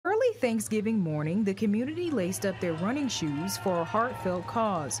Early Thanksgiving morning, the community laced up their running shoes for a heartfelt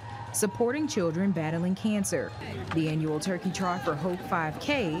cause, supporting children battling cancer. The annual Turkey Trot for Hope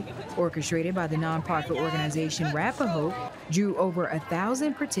 5K, orchestrated by the nonprofit organization Rappa Hope, drew over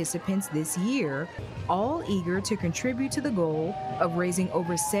 1,000 participants this year, all eager to contribute to the goal of raising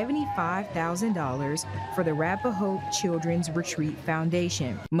over $75,000 for the Rappa Hope Children's Retreat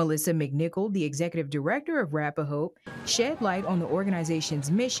Foundation. Melissa McNichol, the executive director of Rappa Hope, shed light on the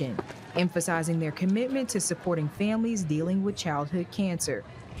organization's mission, emphasizing their commitment to supporting families dealing with childhood cancer.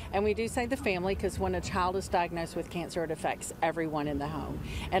 And we do say the family because when a child is diagnosed with cancer, it affects everyone in the home.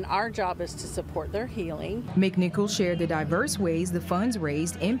 And our job is to support their healing. McNichol shared the diverse ways the funds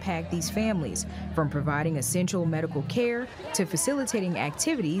raised impact these families, from providing essential medical care to facilitating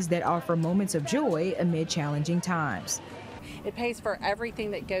activities that offer moments of joy amid challenging times. It pays for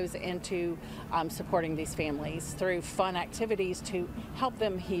everything that goes into supporting these families through fun activities to help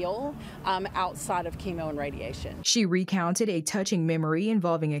them heal outside of chemo and radiation. She recounted a touching memory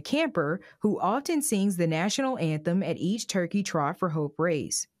involving a camper who often sings the national anthem at each Turkey Trot for Hope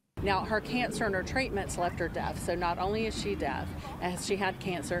race. Now, her cancer and her treatments left her deaf, so not only is she deaf, as she had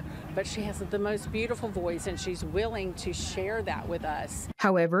cancer, but she has the most beautiful voice, and she's willing to share that with us.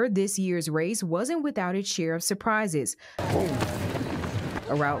 However, this year's race wasn't without its share of surprises.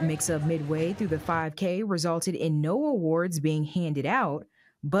 A route mix-up midway through the 5K resulted in no awards being handed out,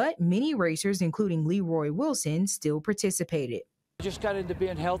 but many racers, including Leroy Wilson, still participated. I just got into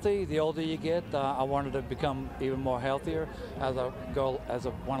being healthy. The older you get, I wanted to become even more healthier as I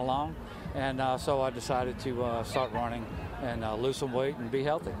went along, and so I decided to start running and lose some weight and be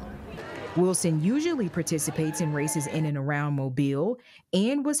healthy. Wilson usually participates in races in and around Mobile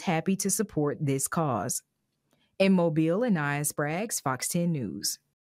and was happy to support this cause. In Mobile, Anaya Spraggs, Fox 10 News.